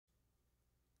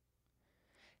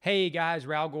Hey guys,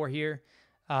 Raul Gore here.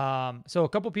 So a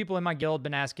couple people in my guild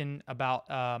been asking about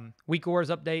WeakAuras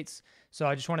updates. So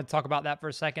I just wanted to talk about that for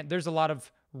a second. There's a lot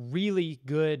of really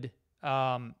good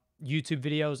YouTube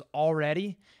videos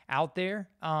already out there,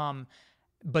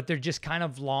 but they're just kind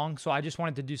of long. So I just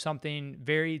wanted to do something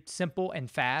very simple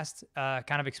and fast,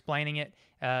 kind of explaining it,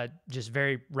 just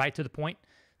very right to the point.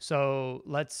 So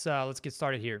let's get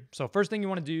started here. So first thing you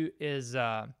want to do is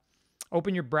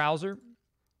open your browser,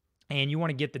 and you want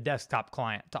to get the desktop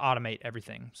client to automate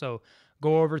everything. So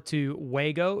go over to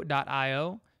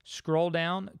wago.io, scroll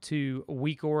down to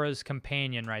WeakAuras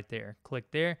Companion right there. Click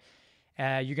there.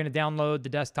 You're going to download the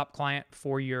desktop client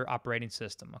for your operating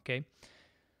system, okay?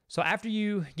 So after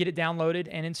you get it downloaded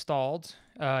and installed,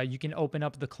 you can open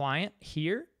up the client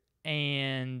here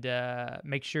and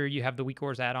make sure you have the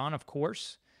WeakAuras add-on, of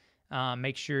course.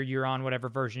 Make sure you're on whatever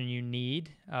version you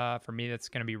need. For me, that's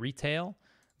going to be retail.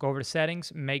 Go over to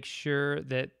settings, make sure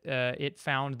that it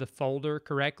found the folder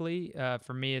correctly.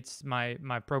 For me, it's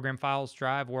my program files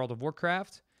drive, World of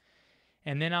Warcraft.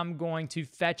 And then I'm going to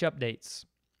fetch updates.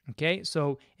 Okay,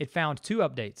 so it found two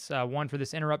updates, one for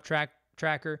this interrupt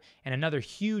tracker and another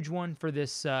huge one for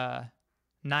this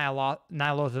Nyloth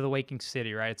of the Waking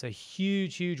City, right? It's a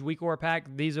huge WeakAuras pack.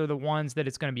 These are the ones that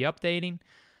it's going to be updating.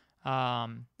 I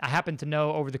happen to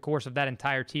know over the course of that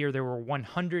entire tier, there were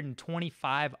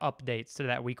 125 updates to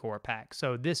that WeakAuras pack.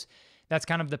 So that's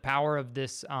kind of the power of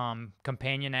this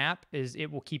companion app, is it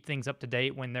will keep things up to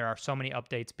date when there are so many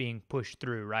updates being pushed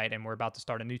through, right? And we're about to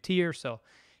start a new tier, so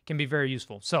it can be very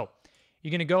useful. So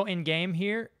you're going to go in game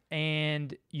here,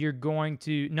 and you're going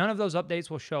to, none of those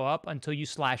updates will show up until you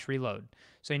 /reload.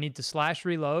 So you need to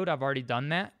 /reload. I've already done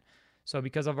that. So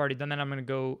because I've already done that, I'm going to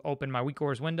go open my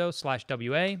WeakAuras window,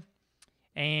 /WA.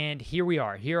 And here we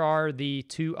are. Here are the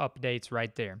two updates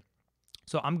right there.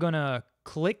 So I'm going to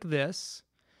click this,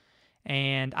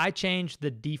 and I changed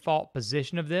the default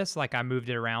position of this, like I moved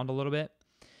it around a little bit.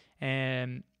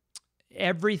 And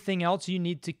everything else you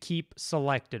need to keep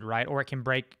selected, right? Or it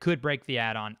could break the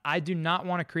add-on. I do not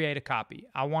want to create a copy.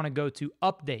 I want to go to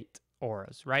update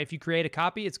auras, right? If you create a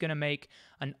copy, it's going to make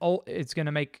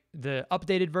the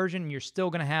updated version. You're still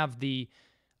going to have the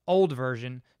old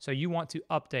version, so you want to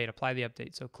apply the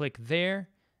update. So click there,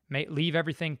 leave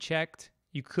everything checked.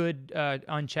 You could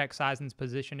uncheck size and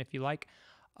position if you like.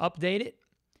 Update it,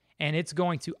 and it's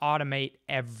going to automate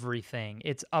everything.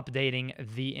 It's updating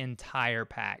the entire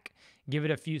pack. Give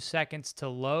it a few seconds to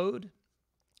load,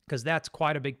 because that's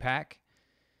quite a big pack.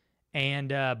 And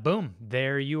boom,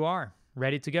 there you are,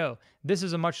 ready to go. This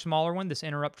is a much smaller one, this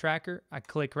interrupt tracker. I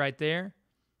click right there.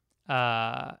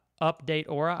 Update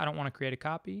aura. I don't want to create a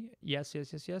copy. Yes.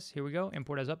 Here we go.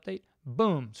 Import as update.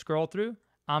 Boom. Scroll through.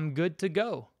 I'm good to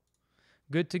go.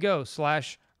 Good to go.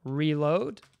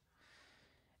 /reload.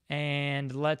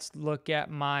 And let's look at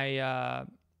my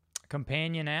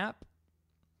companion app.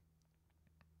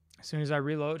 As soon as I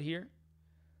reload here,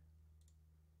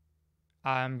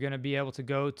 I'm going to be able to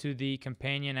go to the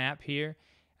companion app here,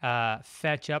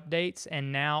 fetch updates,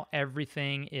 and now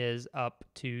everything is up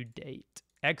to date.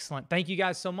 Excellent. Thank you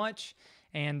guys so much,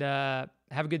 and have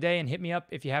a good day, and hit me up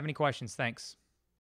if you have any questions. Thanks.